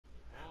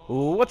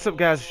What's up,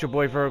 guys? It's your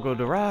boy Virgo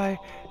Durai,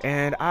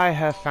 and I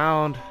have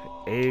found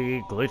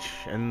a glitch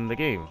in the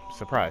game.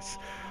 Surprise.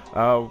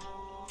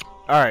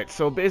 Alright,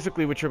 so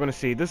basically what you're going to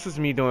see, this is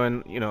me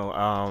doing,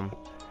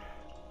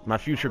 my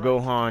future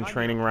Gohan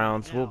training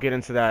rounds. We'll get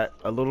into that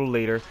a little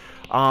later.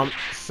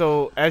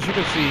 So as you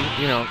can see,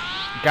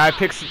 guy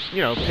picks,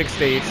 pick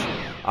stage,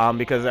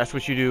 because that's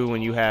what you do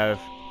when you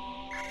have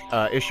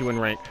issue in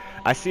rank.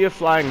 I see a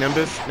flying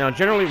Nimbus. Now,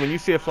 generally, when you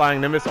see a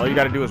flying Nimbus, all you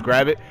got to do is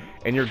grab it,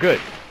 and you're good.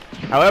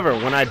 However,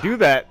 when I do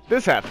that,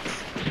 this happens.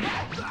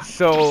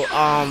 So,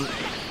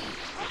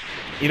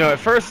 at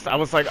first I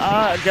was like,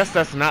 I guess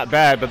that's not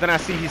bad, but then I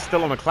see he's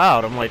still on the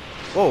cloud. I'm like,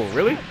 whoa,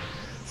 really?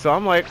 So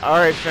I'm like,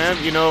 alright, fam,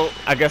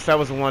 I guess that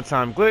was a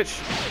one-time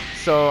glitch.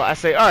 So I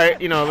say,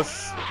 alright,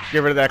 let's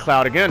get rid of that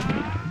cloud again.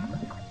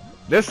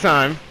 This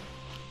time,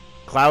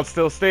 cloud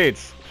still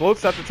stays,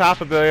 floats at the top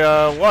of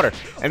the water.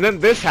 And then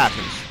this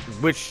happens,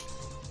 which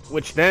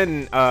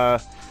then,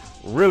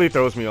 really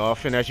throws me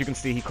off, and as you can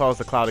see, he calls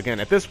the cloud again.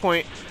 At this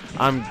point,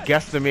 I'm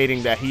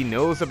guesstimating that he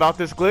knows about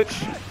this glitch,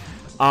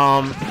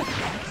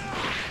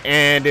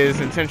 and is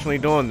intentionally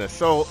doing this.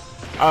 So,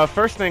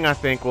 first thing I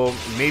think, well,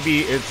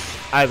 maybe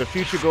it's either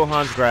future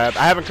Gohan's grab.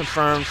 I haven't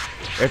confirmed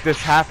if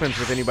this happens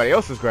with anybody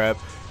else's grab,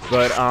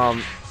 but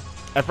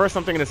at first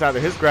I'm thinking it's either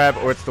his grab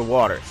or it's the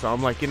water. So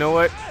I'm like, you know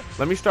what?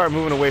 Let me start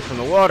moving away from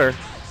the water.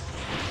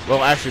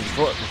 Well, actually,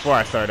 before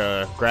I start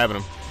grabbing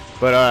him.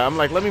 But I'm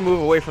like, let me move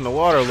away from the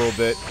water a little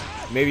bit.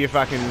 Maybe if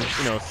I can,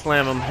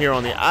 slam him here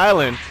on the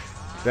island,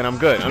 then I'm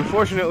good.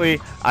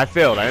 Unfortunately, I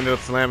failed. I ended up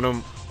slamming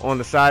him on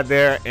the side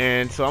there,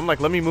 and so I'm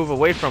like, let me move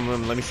away from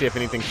him. Let me see if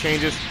anything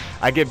changes.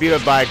 I get beat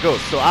up by a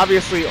ghost. So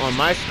obviously on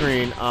my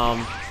screen,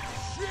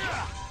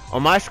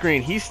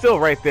 he's still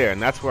right there,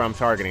 and that's where I'm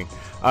targeting.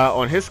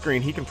 On his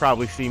screen, he can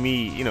probably see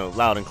me,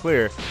 loud and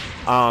clear.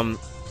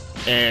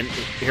 And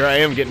here I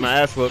am getting my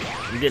ass whooped.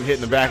 I'm getting hit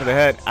in the back of the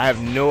head. I have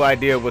no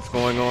idea what's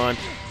going on,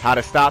 how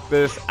to stop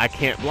this. I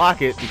can't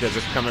block it because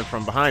it's coming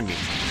from behind me,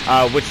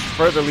 which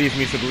further leads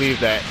me to believe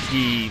that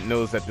he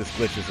knows that this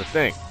glitch is a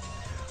thing.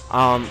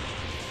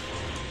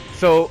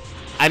 So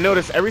I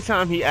notice every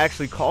time he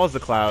actually calls the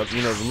cloud,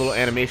 the little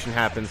animation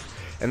happens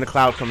and the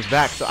cloud comes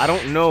back. So I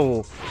don't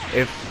know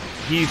if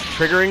he's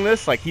triggering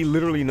this, like he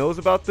literally knows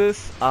about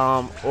this,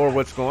 or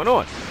what's going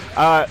on.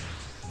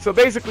 So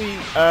basically,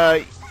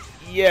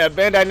 yeah,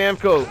 Bandai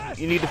Namco,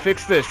 you need to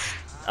fix this.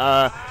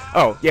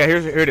 Oh, yeah, here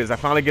it is. I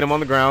finally get him on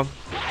the ground.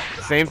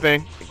 Same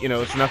thing.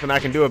 It's nothing I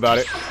can do about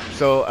it.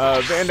 So,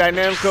 Bandai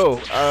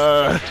Namco,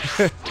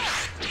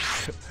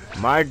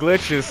 my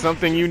glitch is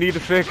something you need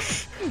to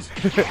fix.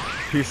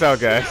 Peace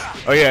out, guys.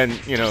 Oh, yeah, and,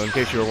 in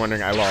case you were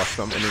wondering, I lost.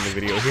 So I'm ending the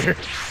video here.